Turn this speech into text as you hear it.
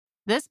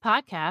This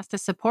podcast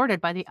is supported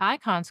by the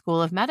Icahn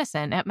School of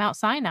Medicine at Mount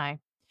Sinai,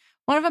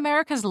 one of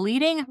America's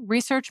leading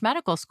research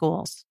medical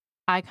schools.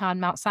 Icahn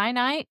Mount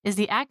Sinai is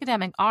the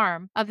academic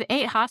arm of the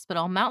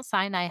 8-hospital Mount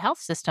Sinai Health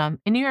System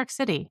in New York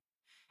City.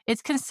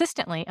 It's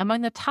consistently among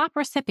the top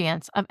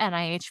recipients of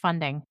NIH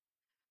funding.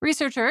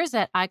 Researchers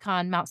at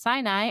Icahn Mount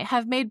Sinai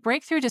have made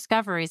breakthrough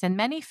discoveries in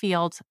many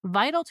fields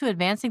vital to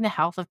advancing the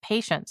health of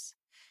patients,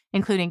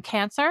 including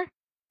cancer,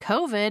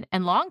 COVID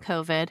and long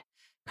COVID,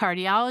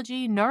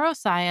 cardiology,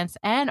 neuroscience,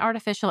 and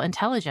artificial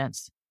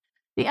intelligence.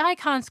 The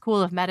Icahn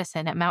School of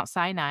Medicine at Mount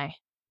Sinai.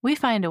 We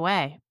find a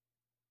way.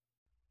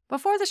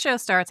 Before the show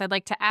starts, I'd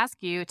like to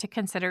ask you to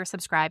consider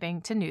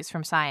subscribing to News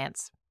from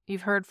Science.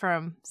 You've heard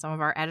from some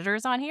of our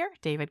editors on here,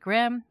 David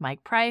Grimm,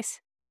 Mike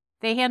Price.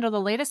 They handle the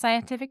latest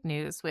scientific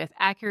news with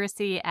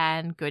accuracy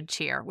and good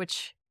cheer,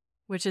 which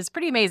is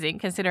pretty amazing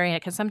considering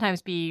it can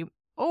sometimes be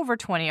over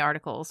 20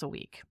 articles a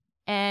week.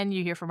 And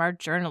you hear from our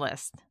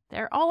journalists.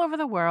 They're all over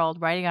the world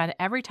writing on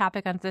every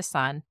topic under the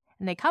sun,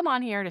 and they come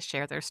on here to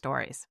share their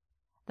stories.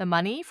 The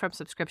money from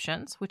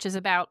subscriptions, which is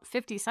about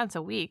 50 cents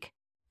a week,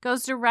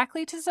 goes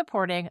directly to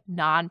supporting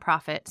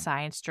nonprofit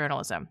science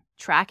journalism,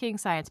 tracking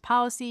science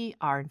policy,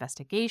 our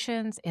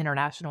investigations,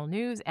 international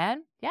news,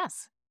 and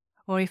yes,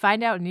 when we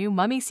find out new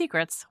mummy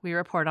secrets, we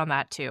report on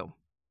that too.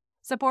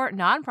 Support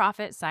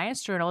nonprofit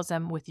science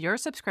journalism with your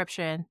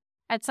subscription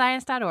at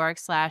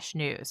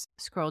science.org/news.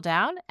 Scroll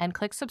down and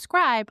click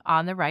subscribe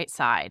on the right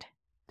side.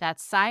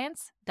 That's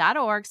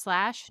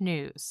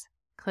science.org/news.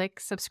 Click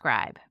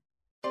subscribe.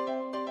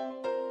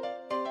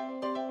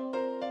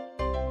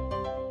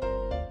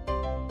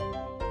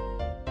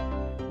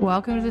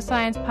 Welcome to the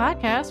Science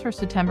Podcast for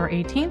September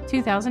 18th,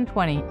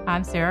 2020.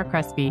 I'm Sarah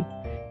Crespi.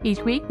 Each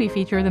week, we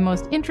feature the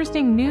most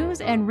interesting news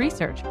and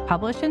research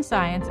published in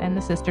Science and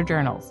the sister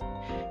journals.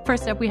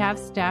 First up, we have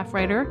staff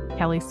writer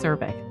Kelly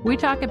Survick. We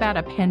talk about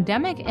a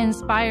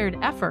pandemic-inspired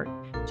effort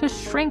to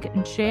shrink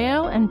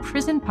jail and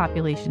prison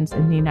populations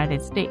in the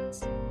United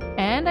States.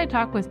 And I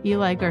talk with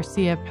Eli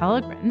Garcia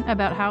Pellegrin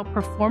about how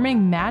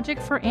performing magic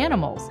for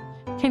animals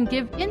can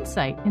give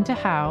insight into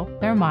how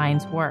their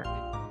minds work.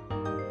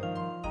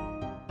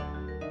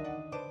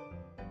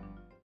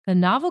 The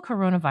novel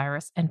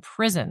coronavirus and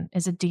prison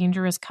is a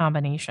dangerous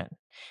combination.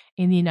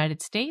 In the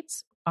United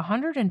States,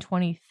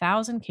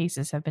 120,000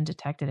 cases have been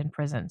detected in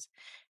prisons,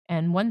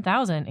 and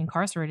 1,000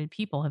 incarcerated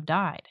people have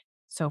died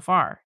so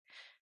far.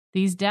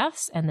 These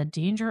deaths and the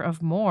danger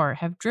of more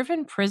have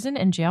driven prison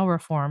and jail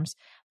reforms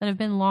that have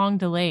been long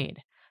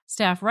delayed.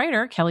 Staff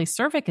writer Kelly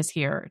Survick is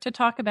here to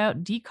talk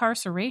about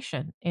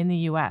decarceration in the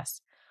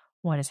U.S.,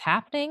 what is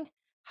happening,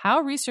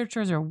 how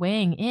researchers are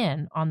weighing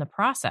in on the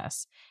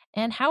process,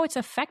 and how it's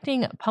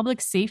affecting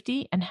public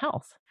safety and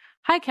health.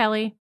 Hi,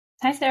 Kelly.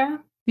 Hi,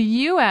 Sarah. The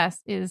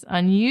U.S. is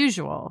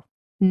unusual,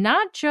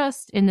 not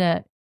just in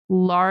the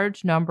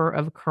large number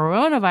of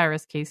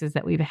coronavirus cases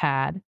that we've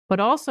had, but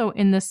also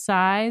in the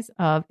size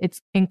of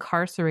its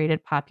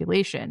incarcerated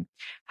population.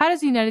 How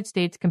does the United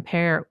States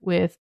compare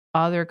with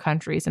other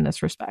countries in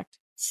this respect?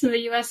 So the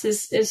U.S.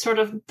 is sort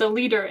of the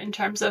leader in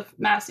terms of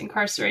mass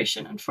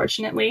incarceration,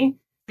 unfortunately.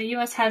 The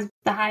U.S. has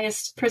the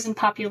highest prison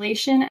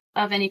population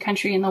of any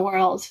country in the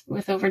world,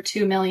 with over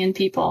 2 million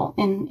people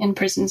in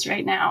prisons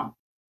right now.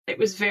 It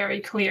was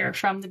very clear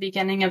from the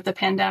beginning of the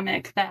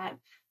pandemic that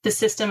the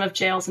system of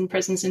jails and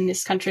prisons in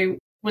this country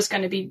was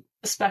going to be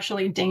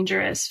especially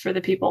dangerous for the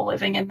people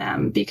living in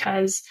them,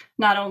 because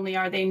not only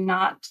are they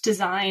not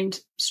designed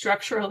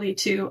structurally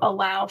to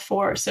allow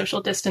for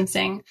social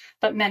distancing,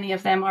 but many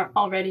of them are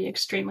already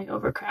extremely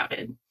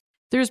overcrowded.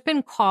 There's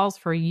been calls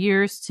for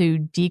years to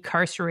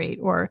decarcerate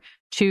or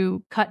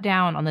to cut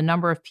down on the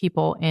number of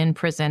people in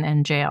prison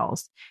and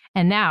jails.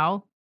 And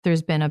now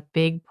there's been a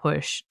big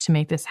push to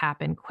make this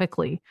happen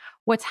quickly.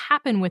 What's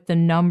happened with the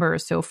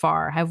numbers so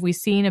far? Have we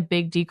seen a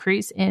big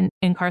decrease in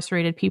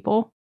incarcerated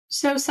people?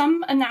 So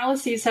some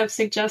analyses have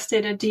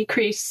suggested a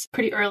decrease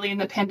pretty early in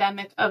the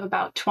pandemic of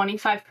about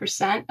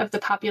 25% of the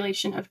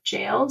population of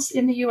jails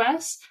in the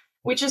U.S.,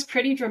 which is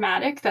pretty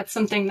dramatic. That's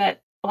something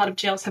that a lot of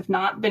jails have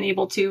not been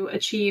able to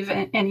achieve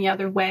in any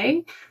other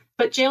way.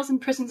 But jails and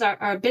prisons are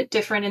a bit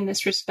different in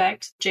this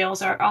respect.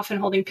 Jails are often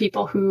holding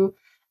people who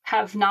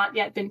have not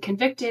yet been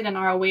convicted and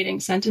are awaiting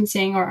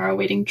sentencing or are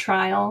awaiting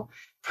trial.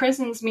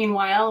 Prisons,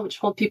 meanwhile, which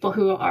hold people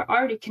who are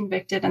already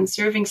convicted and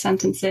serving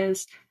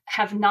sentences,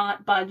 have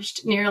not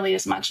budged nearly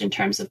as much in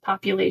terms of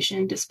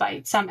population,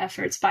 despite some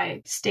efforts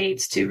by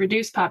states to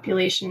reduce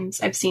populations.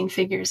 I've seen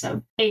figures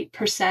of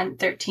 8%,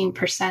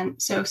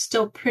 13%, so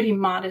still pretty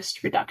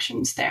modest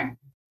reductions there.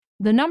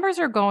 The numbers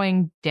are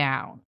going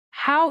down.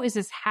 How is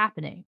this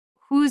happening?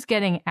 Who's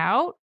getting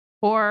out?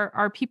 Or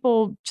are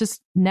people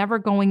just never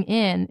going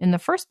in the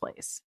first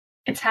place?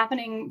 It's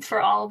happening for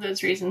all of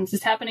those reasons.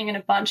 It's happening in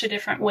a bunch of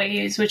different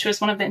ways, which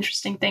was one of the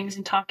interesting things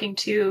in talking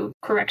to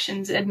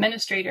corrections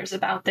administrators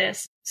about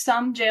this.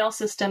 Some jail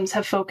systems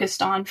have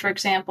focused on, for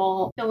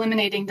example,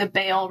 eliminating the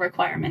bail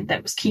requirement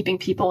that was keeping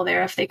people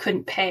there if they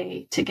couldn't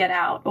pay to get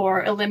out,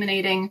 or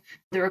eliminating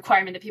the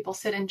requirement that people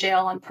sit in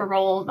jail on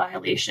parole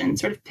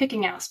violations, sort of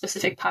picking out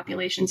specific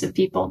populations of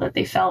people that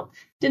they felt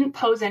didn't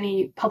pose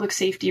any public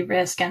safety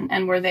risk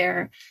and were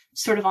there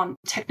sort of on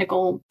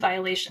technical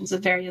violations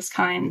of various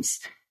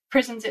kinds.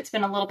 Prisons, it's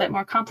been a little bit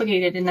more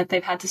complicated in that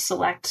they've had to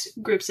select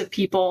groups of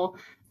people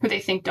who they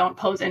think don't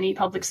pose any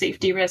public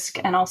safety risk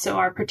and also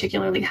are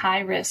particularly high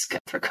risk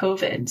for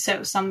COVID.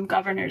 So some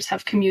governors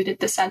have commuted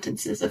the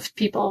sentences of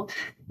people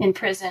in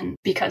prison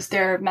because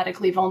they're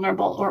medically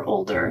vulnerable or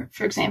older,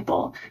 for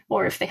example,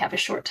 or if they have a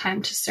short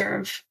time to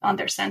serve on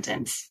their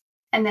sentence.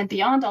 And then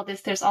beyond all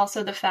this, there's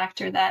also the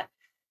factor that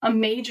a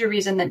major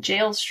reason that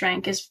jails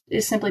shrank is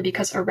simply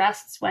because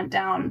arrests went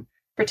down,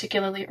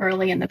 particularly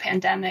early in the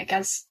pandemic,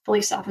 as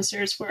police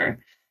officers were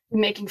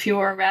making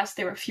fewer arrests.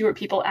 There were fewer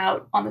people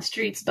out on the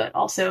streets, but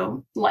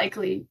also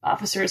likely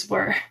officers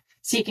were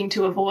seeking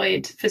to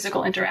avoid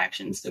physical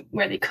interactions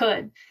where they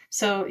could.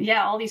 So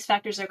yeah, all these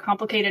factors are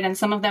complicated, and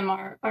some of them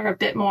are a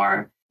bit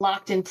more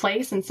locked in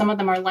place, and some of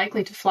them are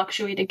likely to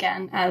fluctuate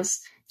again as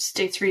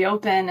states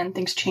reopen and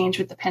things change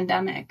with the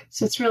pandemic.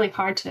 So it's really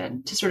hard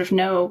to sort of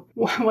know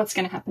what's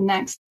going to happen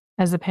next.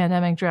 As the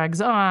pandemic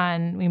drags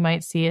on, we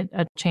might see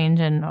a change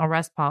in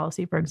arrest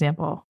policy, for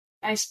example.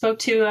 I spoke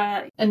to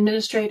an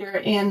administrator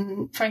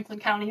in Franklin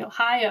County,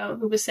 Ohio,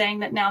 who was saying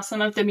that now some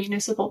of the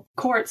municipal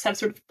courts have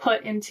sort of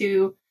put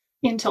into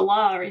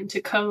law or into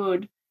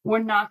code, we're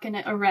not going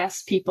to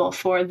arrest people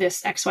for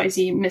this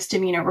XYZ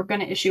misdemeanor. We're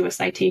going to issue a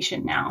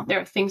citation now. There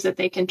are things that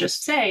they can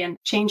just say and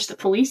change the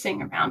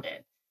policing around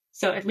it.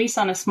 So at least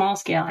on a small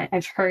scale,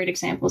 I've heard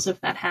examples of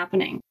that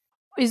happening.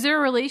 Is there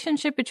a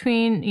relationship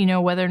between,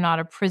 whether or not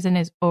a prison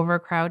is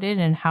overcrowded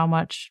and how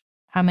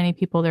many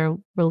people they're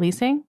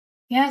releasing?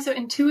 Yeah, so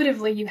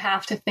intuitively you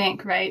have to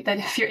think, right, that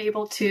if you're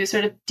able to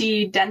sort of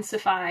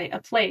de-densify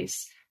a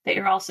place, that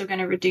you're also going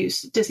to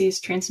reduce disease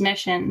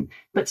transmission.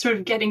 But sort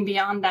of getting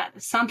beyond that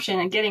assumption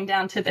and getting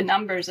down to the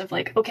numbers of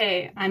like,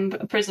 okay, I'm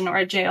a prison or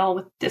a jail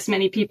with this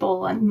many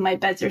people and my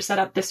beds are set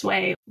up this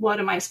way. What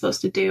am I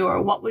supposed to do?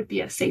 Or what would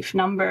be a safe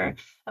number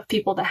of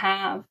people to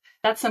have?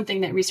 That's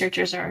something that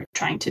researchers are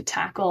trying to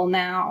tackle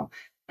now.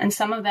 And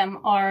some of them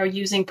are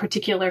using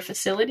particular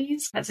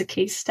facilities as a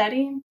case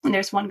study. And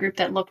there's one group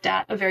that looked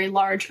at a very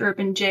large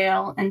urban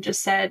jail and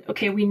just said,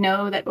 okay, we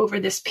know that over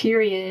this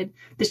period,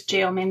 this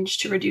jail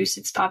managed to reduce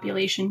its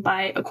population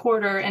by a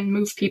quarter and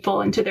move people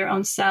into their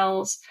own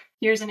cells.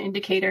 Here's an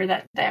indicator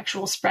that the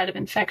actual spread of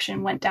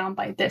infection went down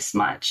by this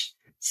much.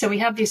 So we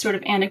have these sort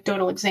of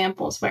anecdotal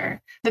examples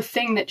where the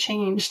thing that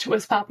changed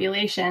was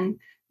population.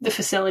 The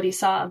facility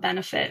saw a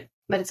benefit.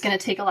 But it's going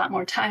to take a lot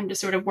more time to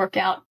sort of work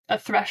out a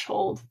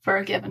threshold for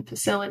a given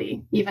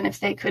facility, even if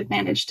they could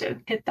manage to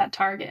hit that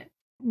target.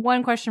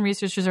 One question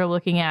researchers are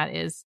looking at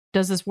is,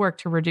 does this work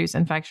to reduce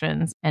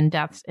infections and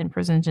deaths in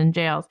prisons and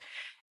jails?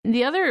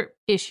 The other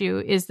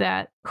issue is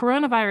that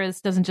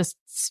coronavirus doesn't just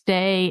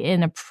stay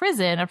in a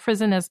prison. A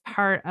prison is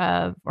part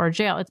of, or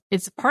jail,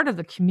 it's part of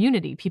the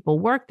community. People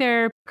work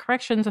there,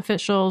 corrections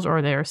officials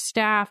or their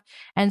staff.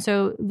 And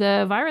so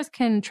the virus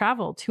can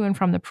travel to and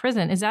from the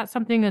prison. Is that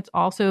something that's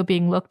also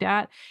being looked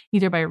at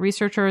either by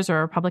researchers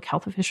or public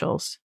health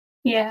officials?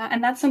 Yeah,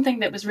 and that's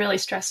something that was really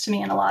stressed to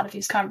me in a lot of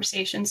these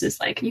conversations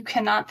is like, you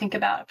cannot think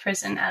about a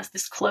prison as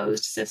this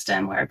closed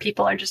system where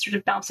people are just sort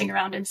of bouncing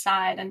around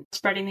inside and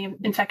spreading the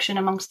infection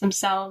amongst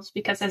themselves.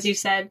 Because as you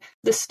said,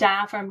 the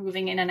staff are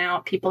moving in and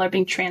out. People are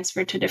being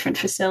transferred to different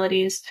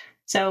facilities.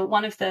 So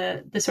one of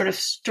the sort of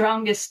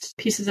strongest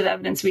pieces of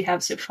evidence we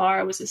have so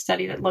far was a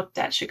study that looked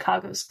at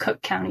Chicago's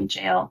Cook County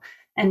Jail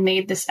and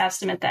made this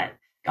estimate that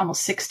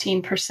almost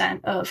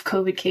 16% of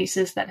COVID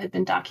cases that had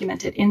been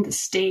documented in the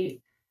state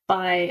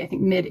by, I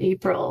think,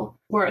 mid-April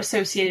were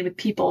associated with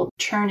people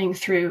churning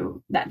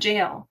through that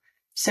jail.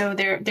 So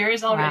there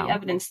is already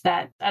evidence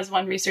that, as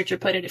one researcher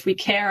put it, if we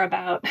care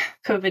about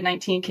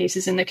COVID-19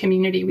 cases in the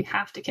community, we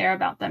have to care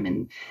about them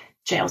in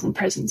jails and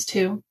prisons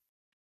too.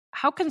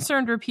 How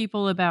concerned are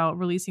people about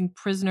releasing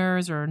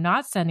prisoners or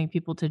not sending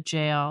people to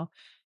jail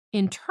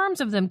in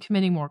terms of them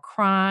committing more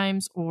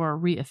crimes or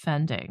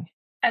reoffending?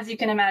 As you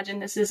can imagine,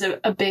 this is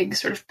a big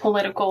sort of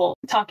political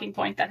talking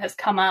point that has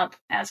come up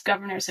as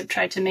governors have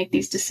tried to make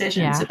these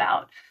decisions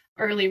about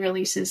early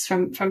releases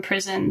from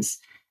prisons.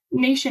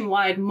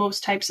 Nationwide,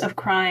 most types of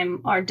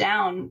crime are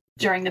down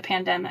during the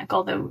pandemic,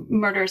 although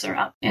murders are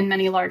up in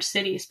many large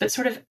cities. But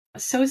sort of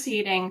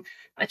associating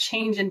a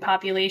change in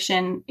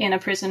population in a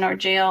prison or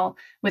jail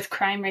with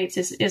crime rates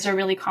is a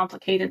really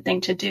complicated thing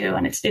to do.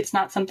 And it's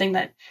not something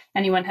that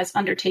anyone has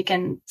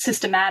undertaken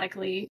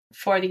systematically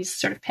for these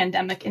sort of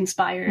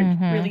pandemic-inspired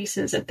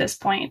releases at this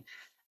point.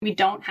 We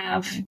don't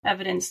have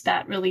evidence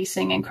that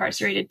releasing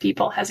incarcerated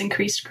people has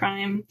increased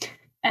crime.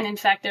 And in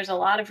fact, there's a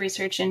lot of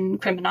research in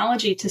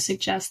criminology to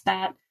suggest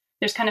that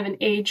there's kind of an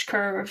age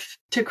curve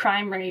to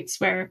crime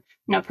rates where,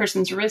 a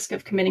person's risk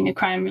of committing a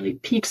crime really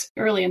peaks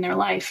early in their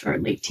life, or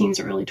late teens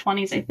or early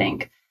 20s, I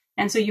think.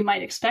 And so you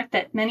might expect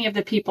that many of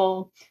the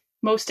people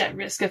most at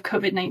risk of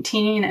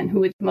COVID-19 and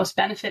who would most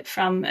benefit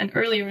from an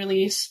early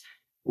release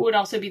would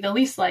also be the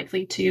least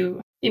likely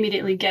to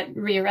immediately get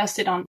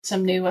rearrested on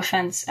some new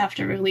offense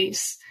after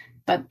release.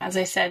 But as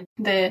I said,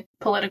 the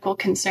political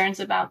concerns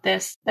about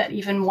this, that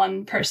even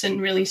one person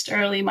released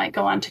early might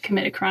go on to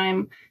commit a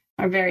crime,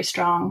 are very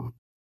strong.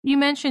 You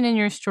mentioned in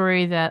your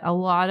story that a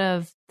lot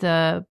of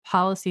the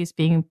policies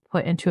being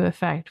put into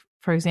effect,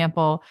 for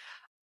example,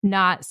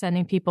 not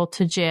sending people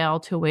to jail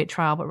to await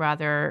trial, but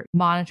rather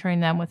monitoring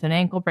them with an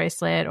ankle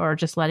bracelet or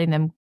just letting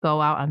them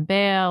go out on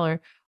bail or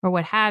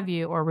what have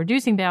you, or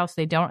reducing bail so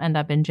they don't end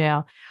up in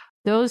jail.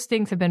 Those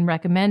things have been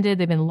recommended.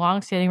 They've been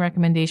longstanding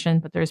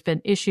recommendations, but there's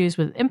been issues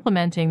with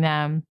implementing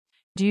them.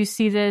 Do you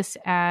see this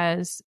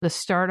as the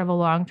start of a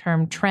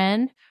long-term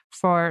trend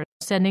for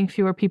sending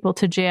fewer people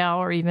to jail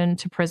or even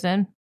to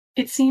prison?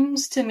 It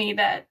seems to me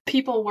that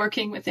people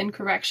working within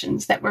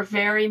corrections that were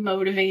very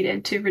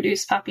motivated to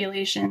reduce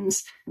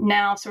populations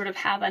now sort of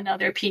have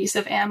another piece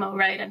of ammo,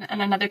 right?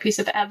 And another piece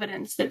of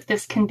evidence that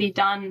this can be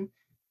done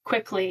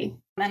quickly.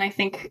 And I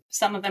think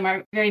some of them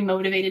are very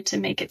motivated to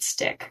make it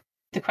stick.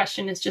 The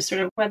question is just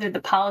sort of whether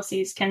the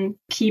policies can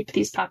keep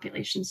these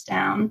populations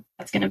down.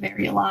 That's going to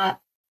vary a lot.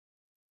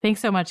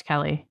 Thanks so much,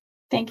 Kelly.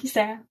 Thank you,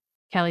 Sarah.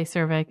 Kelly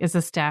Survick is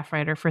a staff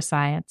writer for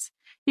Science.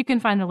 You can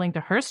find a link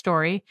to her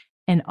story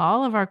and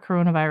all of our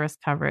coronavirus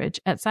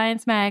coverage at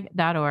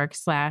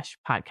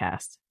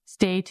sciencemag.org/podcast.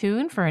 Stay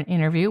tuned for an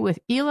interview with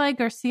Eli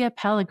Garcia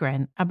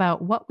Pellegrin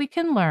about what we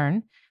can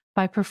learn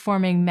by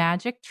performing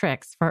magic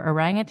tricks for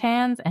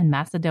orangutans and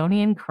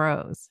Macedonian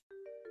crows.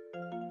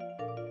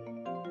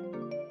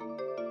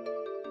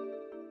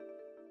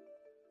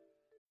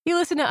 You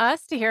listen to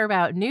us to hear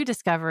about new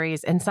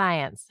discoveries in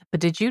science, but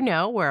did you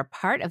know we're a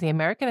part of the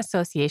American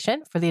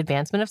Association for the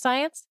Advancement of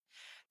Science?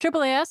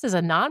 AAAS is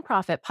a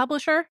nonprofit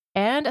publisher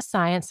and a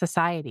science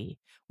society.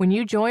 When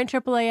you join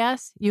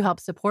AAAS, you help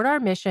support our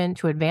mission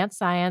to advance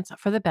science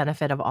for the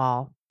benefit of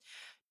all.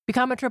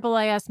 Become a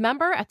AAAS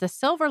member at the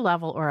silver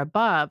level or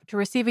above to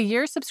receive a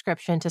year's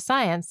subscription to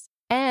science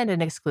and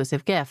an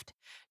exclusive gift.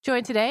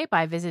 Join today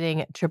by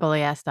visiting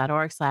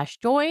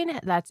AAAS.org/join.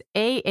 That's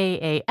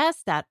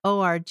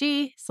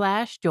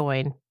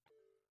AAAS.org/join.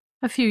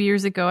 A few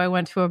years ago, I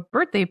went to a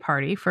birthday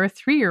party for a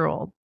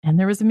 3-year-old, and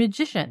there was a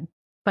magician,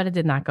 but it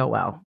did not go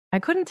well. I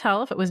couldn't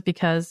tell if it was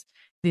because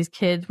these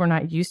kids were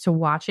not used to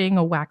watching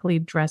a wackily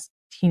dressed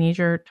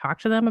teenager talk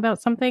to them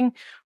about something,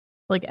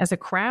 like as a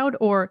crowd,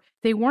 or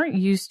they weren't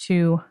used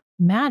to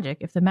magic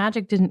if the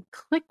magic didn't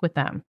click with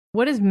them.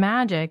 What is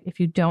magic if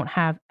you don't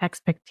have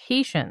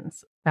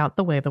expectations about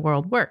the way the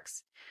world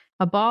works?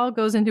 A ball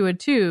goes into a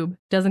tube,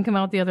 doesn't come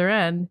out the other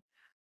end.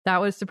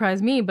 That would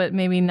surprise me, but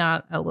maybe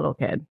not a little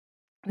kid.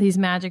 These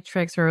magic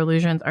tricks or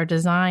illusions are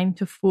designed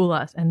to fool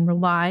us and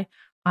rely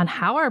on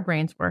how our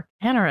brains work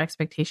and our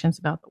expectations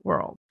about the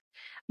world.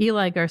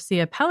 Eli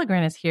Garcia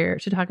Pellegrin is here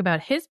to talk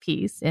about his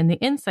piece in the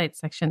Insights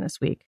section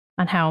this week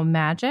on how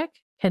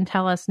magic can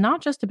tell us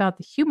not just about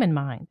the human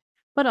mind,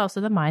 but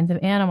also the minds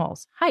of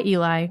animals. Hi,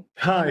 Eli.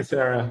 Hi,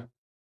 Sarah.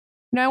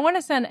 Now, I want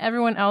to send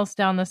everyone else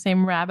down the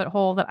same rabbit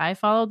hole that I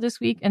followed this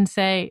week and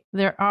say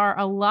there are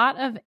a lot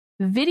of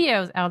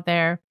videos out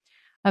there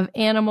of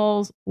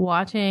animals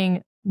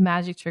watching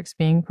magic tricks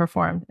being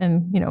performed.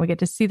 And, we get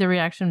to see the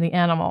reaction of the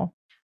animal.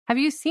 Have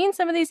you seen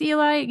some of these,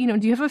 Eli?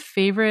 Do you have a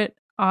favorite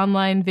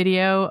online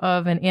video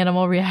of an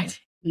animal reacting?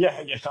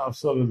 Yeah,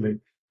 absolutely.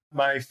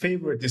 My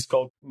favorite is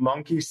called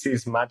Monkey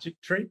Sees Magic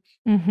Trick.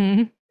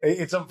 Mm-hmm.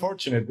 It's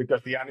unfortunate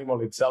because the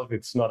animal itself,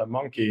 it's not a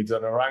monkey, it's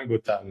an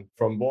orangutan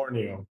from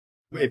Borneo.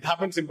 It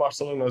happens in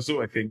Barcelona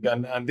Zoo, I think.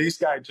 And this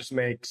guy just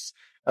makes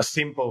a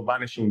simple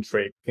vanishing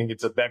trick. I think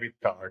it's a debit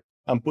card,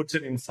 and puts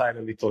it inside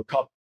a little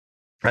cup.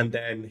 And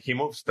then he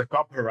moves the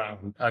cup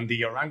around, and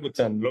the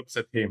orangutan looks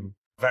at him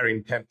very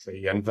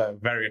intently and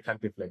very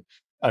attentively.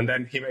 And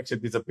then he makes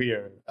it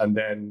disappear. And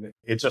then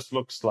it just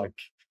looks like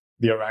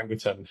the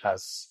orangutan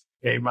has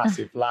a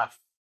massive laugh.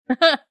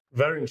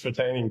 Very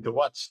entertaining to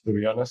watch, to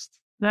be honest.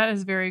 That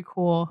is very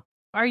cool.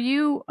 Are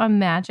you a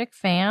magic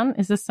fan?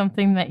 Is this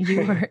something that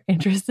you were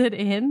interested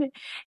in?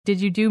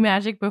 Did you do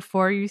magic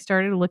before you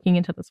started looking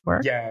into this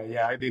work?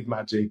 Yeah, I did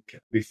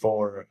magic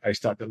before I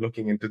started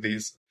looking into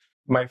this.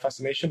 My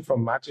fascination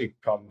from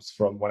magic comes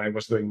from when I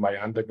was doing my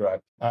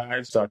undergrad.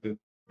 I started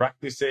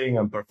practicing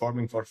and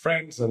performing for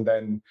friends, and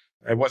then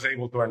I was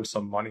able to earn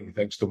some money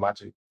thanks to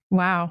magic.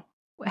 Wow.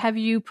 Have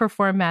you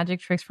performed magic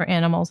tricks for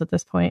animals at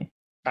this point?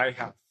 I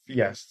have,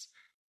 yes.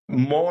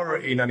 More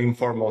in an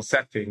informal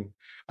setting.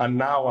 And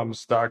now I'm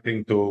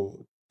starting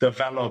to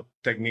develop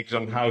techniques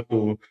on how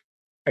to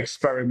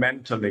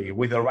experimentally,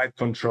 with the right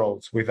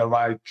controls, with the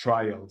right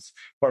trials,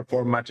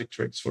 perform magic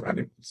tricks for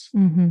animals.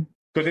 Mm-hmm.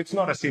 Because it's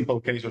not a simple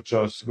case of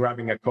just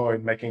grabbing a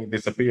coin, making it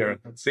disappear, and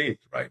that's it,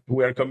 right?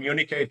 We are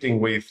communicating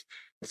with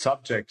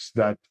subjects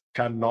that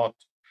cannot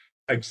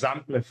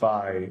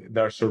exemplify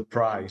their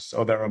surprise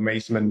or their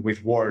amazement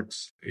with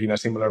words in a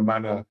similar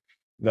manner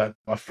that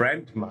a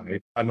friend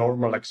might, a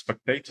normal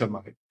spectator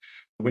might.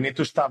 We need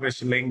to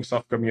establish links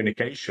of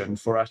communication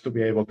for us to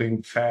be able to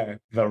infer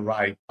the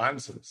right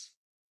answers.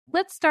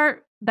 Let's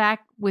start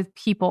back with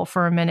people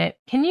for a minute.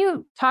 Can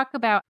you talk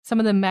about some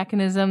of the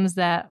mechanisms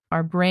that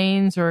our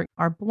brains or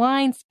our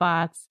blind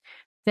spots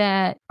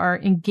that are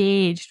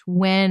engaged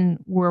when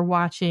we're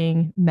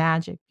watching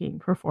magic being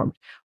performed?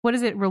 What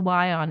does it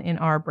rely on in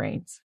our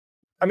brains?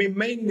 I mean,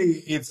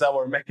 mainly it's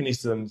our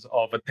mechanisms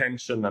of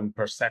attention and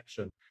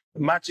perception.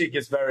 Magic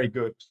is very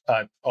good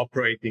at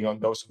operating on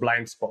those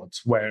blind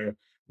spots where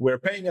we're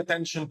paying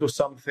attention to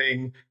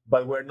something,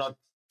 but we're not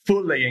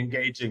fully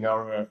engaging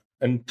our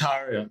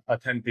entire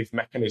attentive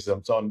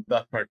mechanisms on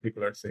that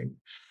particular thing.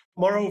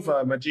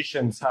 Moreover,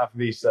 magicians have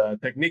this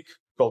technique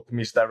called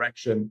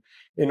misdirection,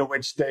 in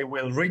which they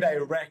will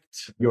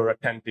redirect your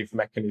attentive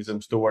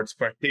mechanisms towards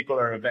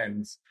particular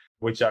events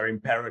which are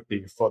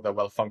imperative for the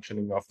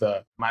well-functioning of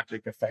the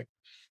magic effect.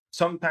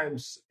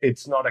 Sometimes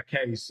it's not a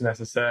case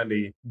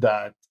necessarily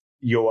that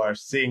you are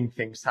seeing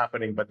things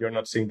happening, but you're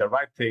not seeing the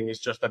right thing. It's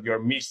just that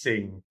you're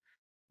missing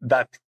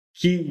that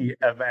key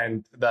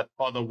event that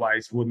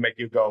otherwise would make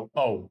you go,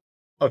 oh,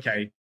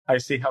 okay, I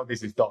see how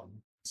this is done.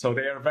 So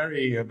they are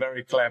very,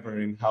 very clever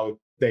in how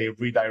they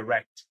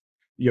redirect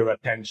your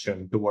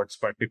attention towards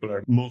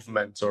particular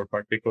movements or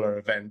particular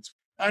events.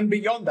 And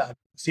beyond that,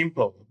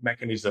 simple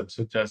mechanisms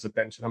such as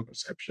attention and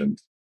perception.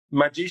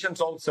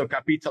 Magicians also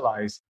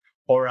capitalize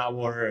on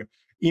our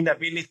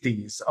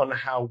inabilities on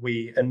how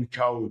we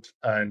encode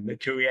and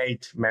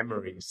create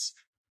memories.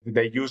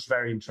 They use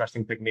very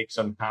interesting techniques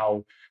on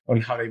how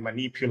they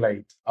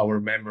manipulate our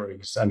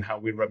memories and how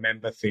we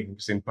remember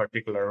things in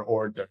particular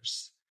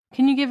orders.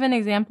 Can you give an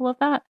example of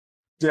that?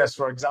 Yes,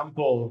 for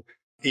example,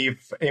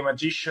 if a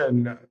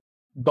magician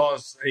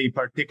does a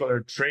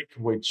particular trick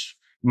which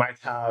might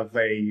have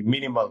a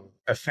minimal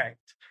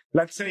effect.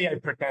 Let's say I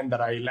pretend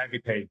that I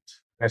levitate.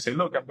 I say,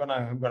 look, I'm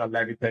gonna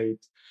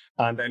levitate,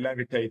 and I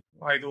levitate.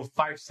 I do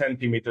 5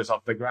 centimeters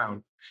off the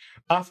ground.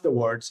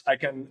 Afterwards, I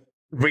can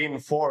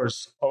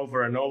reinforce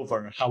over and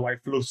over how I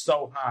flew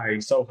so high.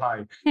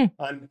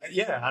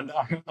 And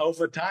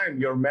over time,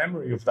 your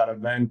memory of that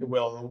event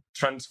will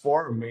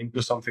transform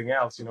into something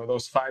else.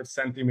 Those 5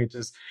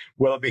 centimeters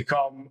will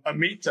become a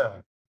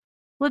meter.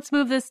 Let's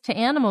move this to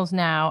animals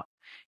now.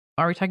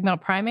 Are we talking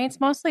about primates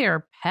mostly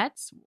or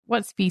pets?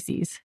 What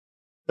species?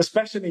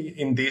 Especially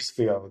in this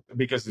field,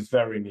 because it's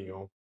very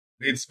new,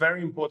 it's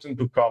very important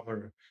to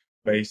cover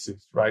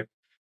bases, right?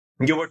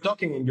 You were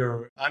talking in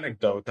your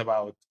anecdote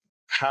about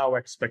how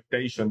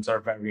expectations are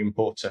very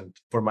important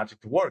for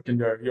magic to work, and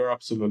you're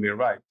absolutely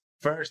right.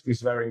 First,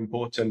 it's very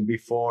important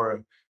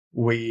before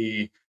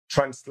we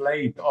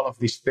translate all of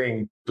these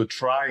things to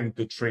trying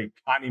to trick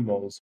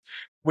animals.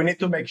 We need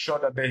to make sure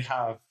that they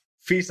have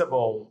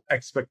feasible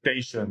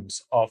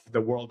expectations of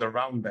the world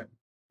around them.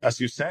 As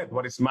you said,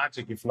 what is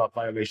magic if not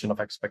violation of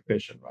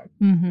expectation, right?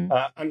 Mm-hmm.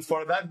 And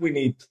for that, we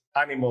need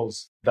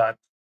animals that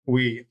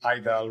we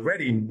either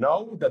already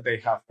know that they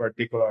have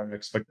particular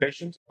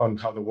expectations on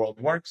how the world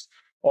works,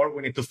 or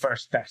we need to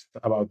first test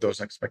about those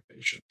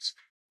expectations.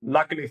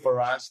 Luckily for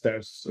us,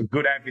 there's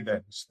good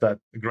evidence that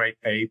great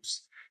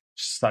apes,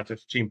 such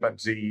as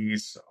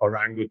chimpanzees,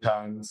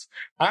 orangutans,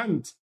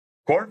 and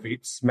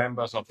corvids,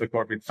 members of the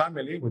corvid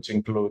family, which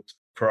include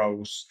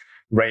crows,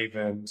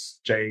 ravens,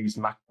 jays,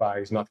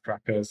 magpies,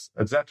 nutcrackers,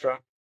 etc.,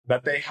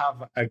 that they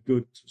have a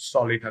good,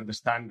 solid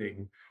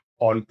understanding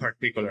on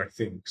particular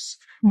things,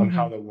 on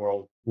how the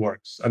world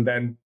works. And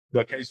then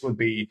the case would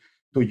be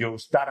to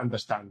use that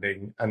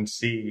understanding and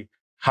see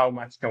how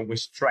much can we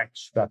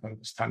stretch that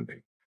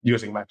understanding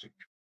using magic.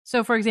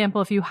 So, for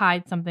example, if you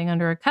hide something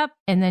under a cup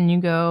and then you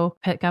go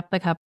pick up the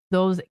cup,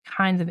 those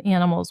kinds of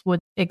animals would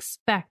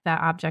expect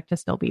that object to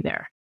still be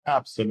there.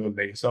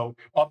 Absolutely. So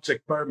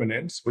object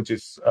permanence, which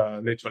is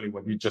literally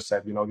what you just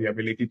said, the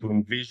ability to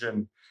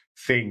envision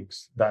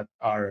things that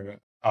are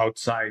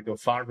outside or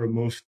far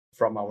removed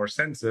from our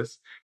senses,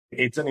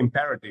 it's an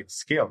imperative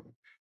skill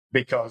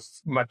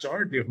because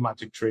majority of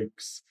magic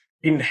tricks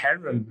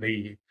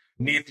inherently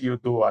need you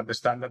to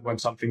understand that when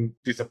something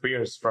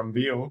disappears from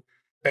view,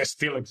 it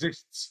still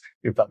exists,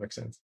 if that makes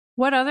sense.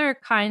 What other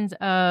kinds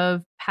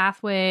of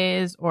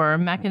pathways or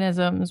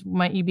mechanisms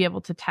might you be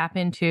able to tap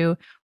into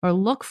or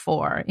look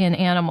for in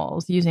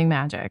animals using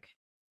magic?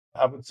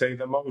 I would say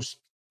the most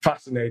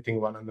fascinating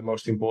one and the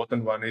most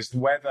important one is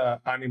whether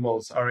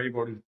animals are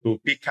able to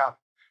pick up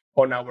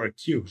on our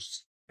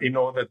cues in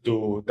order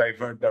to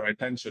divert their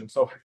attention.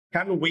 So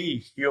can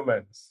we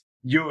humans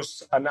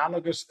use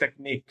analogous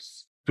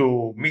techniques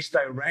to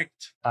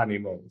misdirect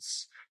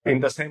animals in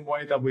the same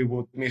way that we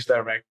would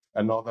misdirect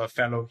another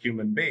fellow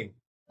human being?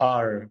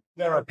 Are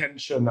their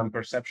attention and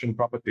perception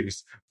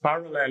properties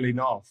parallel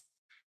enough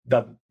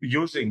that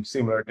using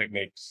similar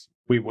techniques,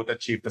 we would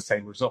achieve the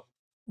same result?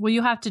 Will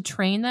you have to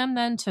train them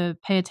then to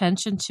pay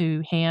attention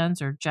to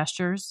hands or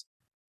gestures?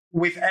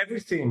 With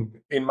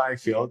everything in my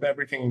field,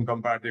 everything in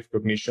comparative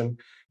cognition,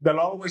 there'll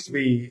always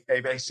be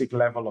a basic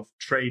level of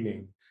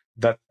training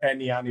that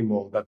any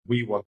animal that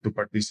we want to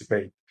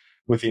participate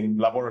within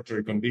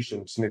laboratory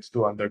conditions needs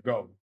to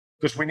undergo.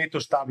 because we need to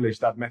establish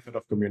that method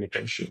of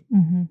communication.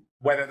 Mm-hmm.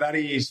 Whether that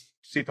is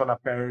sit on a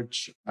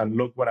perch and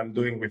look what I'm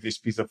doing with this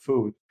piece of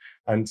food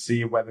and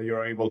see whether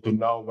you're able to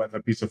know where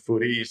the piece of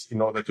food is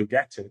in order to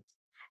get it,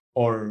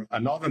 or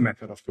another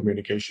method of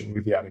communication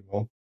with the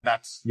animal,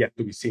 that's yet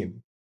to be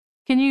seen.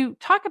 Can you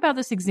talk about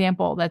this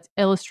example that's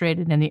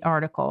illustrated in the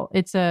article?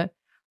 It's a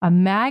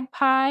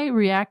magpie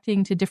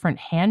reacting to different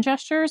hand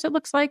gestures, it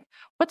looks like.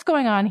 What's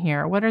going on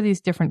here? What are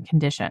these different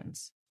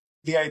conditions?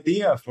 The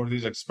idea for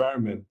this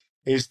experiment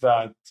is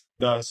that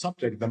the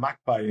subject, the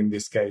magpie in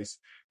this case,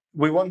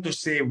 we want to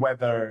see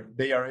whether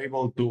they are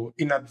able to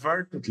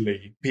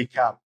inadvertently pick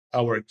up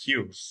our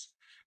cues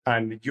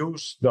and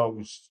use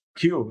those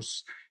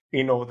cues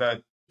in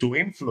order to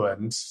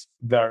influence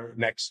their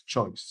next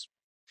choice.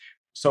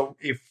 So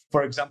if,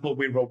 for example,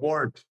 we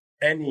reward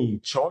any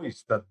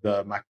choice that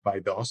the magpie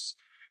does,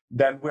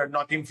 then we're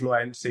not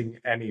influencing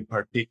any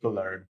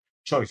particular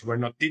choice. We're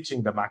not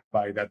teaching the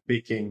magpie that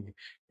picking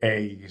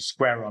a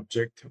square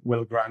object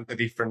will grant a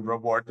different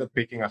reward than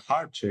picking a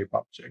heart-shaped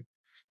object.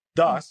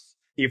 Thus,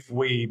 if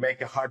we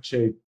make a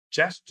heart-shaped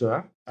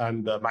gesture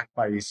and the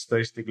magpie is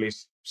statistically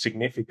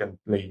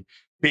significantly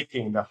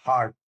picking the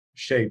heart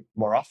shape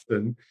more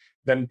often,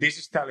 then this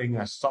is telling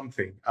us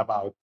something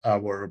about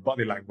our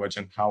body language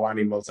and how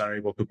animals are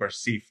able to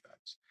perceive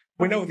that.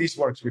 We know this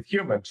works with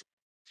humans.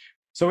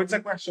 So it's a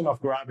question of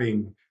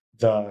grabbing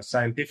the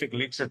scientific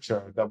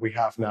literature that we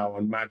have now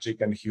on magic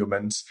and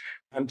humans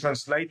and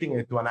translating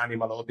it to an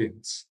animal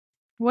audience.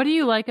 What do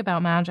you like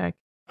about magic?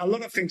 A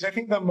lot of things. I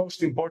think the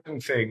most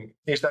important thing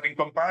is that in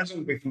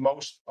comparison with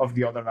most of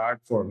the other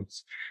art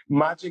forms,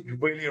 magic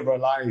really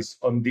relies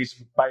on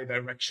this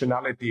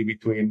bidirectionality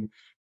between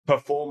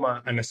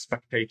performer and a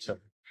spectator.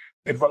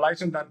 It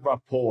relies on that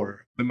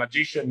rapport. The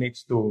magician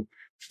needs to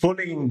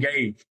fully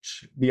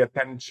engage the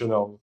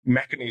attentional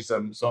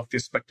mechanisms of the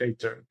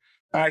spectator.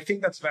 And I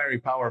think that's very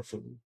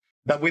powerful,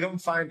 that we don't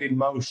find in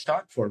most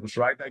art forms,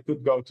 right? I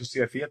could go to see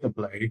a theater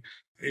play.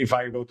 If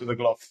I go to the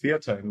Globe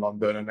Theatre in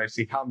London and I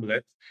see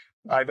Hamlet,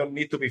 I don't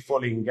need to be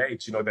fully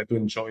engaged in order to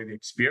enjoy the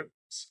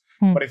experience.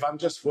 But if I'm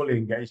just fully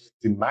engaged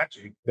in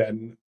magic,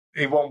 then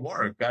it won't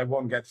work. I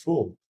won't get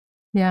fooled.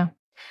 Yeah.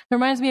 It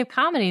reminds me of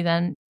comedy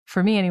then.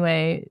 For me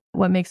anyway,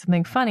 what makes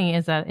something funny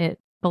is that it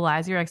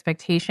belies your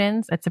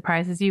expectations, it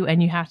surprises you,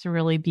 and you have to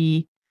really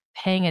be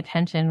paying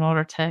attention in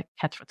order to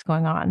catch what's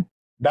going on.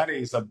 That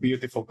is a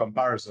beautiful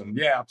comparison.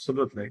 Yeah,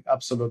 absolutely.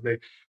 Absolutely.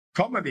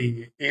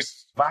 Comedy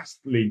is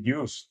vastly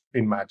used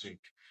in magic,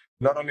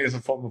 not only as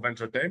a form of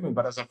entertainment,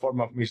 but as a form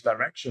of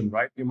misdirection,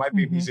 right? You might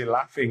be busy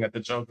laughing at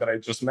the joke that I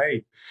just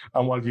made.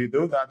 And while you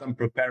do that, I'm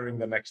preparing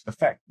the next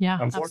effect. Yeah,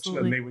 unfortunately,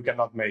 absolutely. We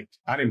cannot make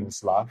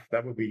animals laugh.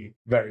 That would be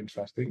very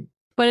interesting.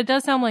 But it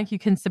does sound like you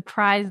can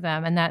surprise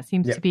them. And that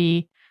seems to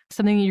be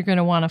something you're going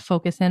to want to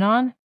focus in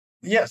on.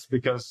 Yes,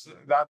 because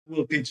that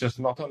will teach us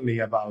not only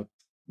about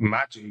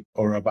magic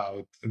or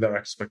about their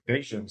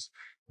expectations,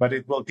 but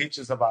it will teach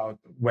us about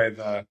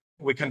whether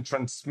we can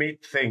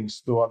transmit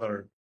things to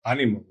other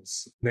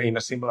animals in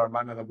a similar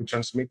manner that we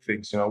transmit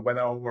things,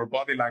 whether our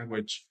body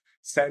language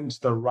sends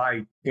the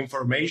right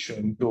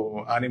information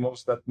to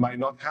animals that might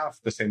not have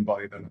the same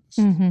body than us.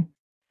 Mm-hmm.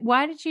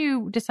 Why did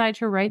you decide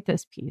to write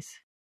this piece?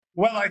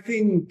 Well, I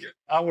think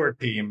our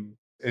team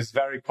is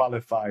very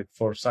qualified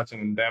for such an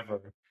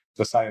endeavor,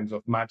 the science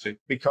of magic,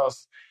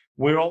 because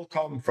we all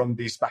come from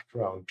this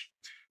background.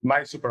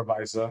 My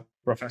supervisor,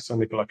 Professor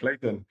Nicola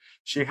Clayton,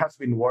 she has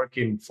been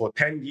working for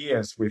 10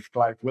 years with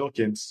Clive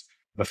Wilkins,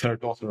 the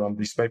third author on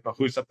this paper,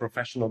 who is a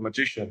professional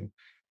magician.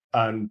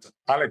 And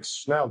Alex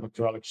Schnell,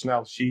 Dr. Alex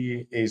Schnell,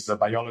 she is a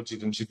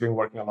biologist and she's been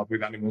working a lot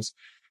with animals.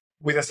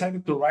 We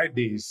decided to write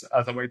this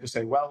as a way to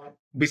say, well,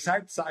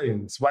 besides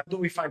science, what do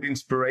we find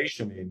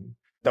inspiration in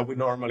that we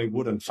normally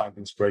wouldn't find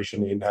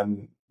inspiration in?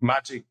 And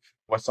magic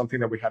was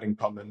something that we had in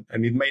common.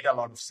 And it made a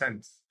lot of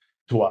sense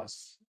to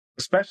us,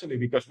 especially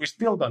because we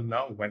still don't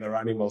know whether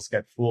animals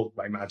get fooled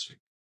by magic.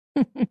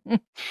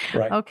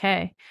 Right.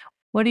 Okay.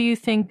 What do you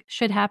think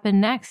should happen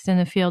next in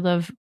the field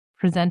of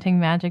presenting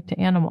magic to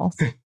animals?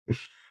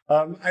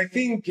 I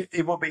think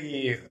it will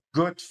be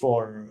good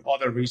for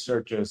other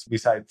researchers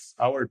besides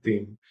our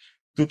team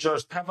to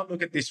just have a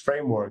look at this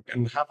framework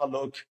and have a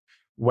look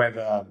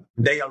whether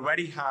they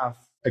already have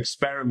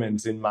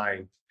experiments in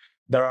mind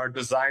that are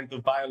designed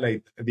to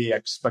violate the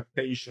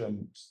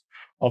expectations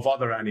of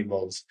other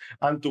animals,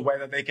 and to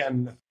whether they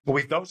can,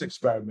 with those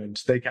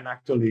experiments, they can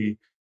actually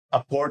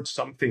apport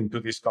something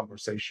to this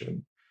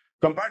conversation.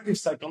 Comparative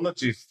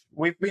psychologists,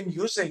 we've been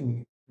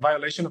using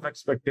violation of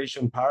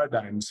expectation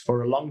paradigms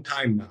for a long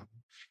time now,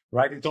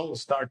 right? It all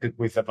started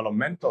with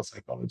developmental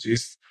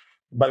psychologists,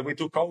 but we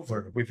took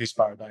over with these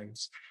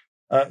paradigms.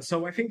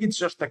 So I think it's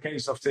just a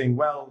case of saying,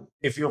 well,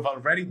 if you've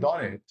already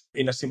done it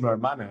in a similar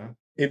manner,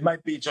 it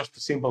might be just a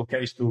simple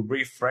case to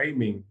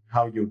reframing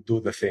how you do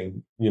the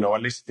thing,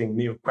 eliciting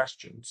new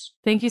questions.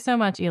 Thank you so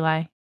much,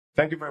 Eli.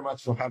 Thank you very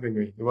much for having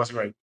me. It was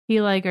great.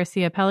 Eli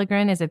Garcia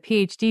Pellegrin is a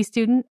PhD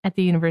student at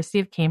the University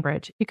of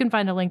Cambridge. You can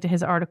find a link to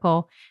his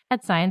article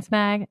at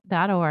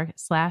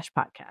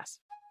sciencemag.org/podcast.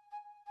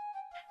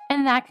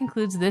 And that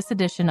concludes this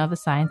edition of the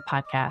Science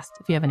Podcast.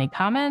 If you have any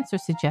comments or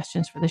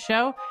suggestions for the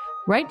show,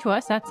 write to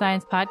us at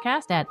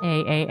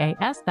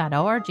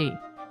sciencepodcast@aaas.org.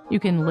 You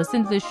can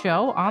listen to the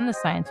show on the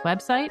science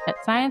website at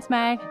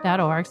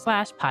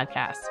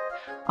sciencemag.org/podcast.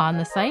 On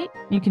the site,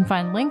 you can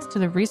find links to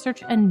the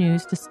research and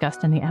news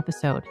discussed in the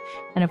episode.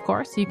 And of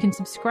course, you can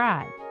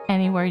subscribe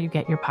anywhere you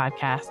get your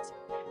podcasts.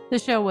 The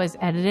show was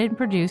edited and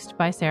produced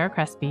by Sarah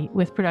Crespi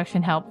with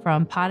production help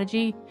from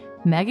Podigy,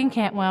 Megan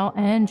Cantwell,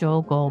 and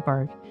Joel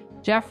Goldberg.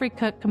 Jeffrey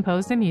Cook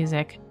composed the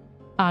music.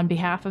 On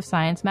behalf of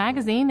Science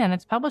Magazine and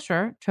its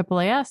publisher,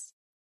 AAAS,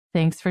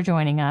 thanks for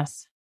joining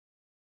us.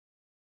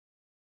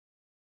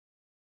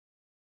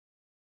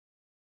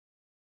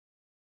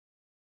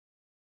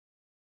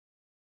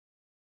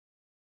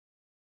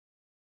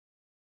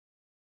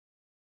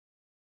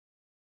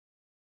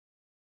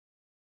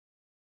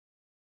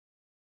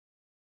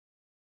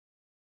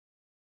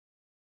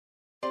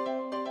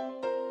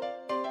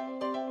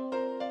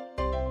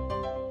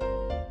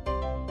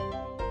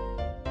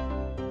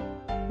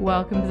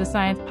 Welcome to the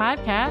Science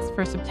Podcast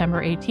for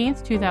September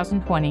 18th,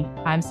 2020.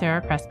 I'm Sarah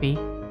Crespi.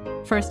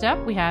 First up,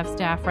 we have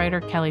staff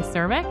writer Kelly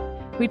Surbeck.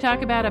 We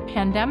talk about a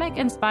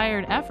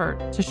pandemic-inspired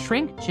effort to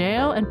shrink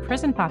jail and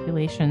prison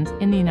populations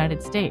in the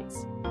United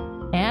States.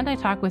 And I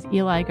talk with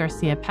Eli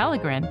Garcia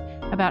Pellegrin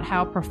about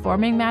how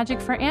performing magic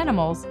for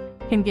animals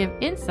can give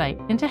insight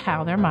into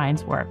how their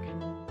minds work.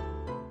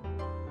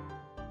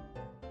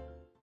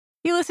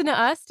 You listen to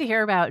us to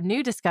hear about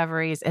new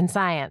discoveries in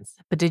science,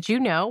 but did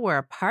you know we're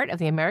a part of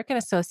the American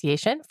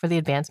Association for the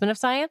Advancement of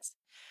Science?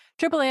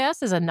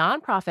 AAAS is a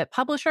nonprofit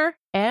publisher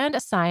and a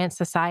science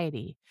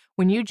society.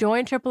 When you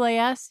join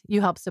AAAS,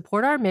 you help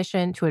support our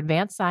mission to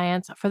advance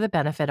science for the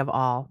benefit of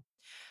all.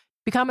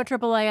 Become a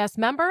AAAS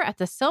member at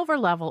the silver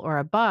level or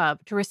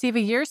above to receive a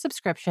year's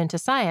subscription to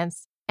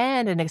science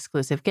and an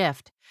exclusive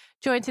gift.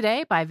 Join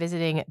today by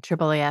visiting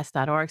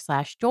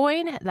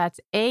AAAS.org/join. That's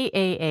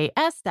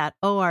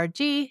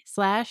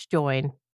AAAS.org/join.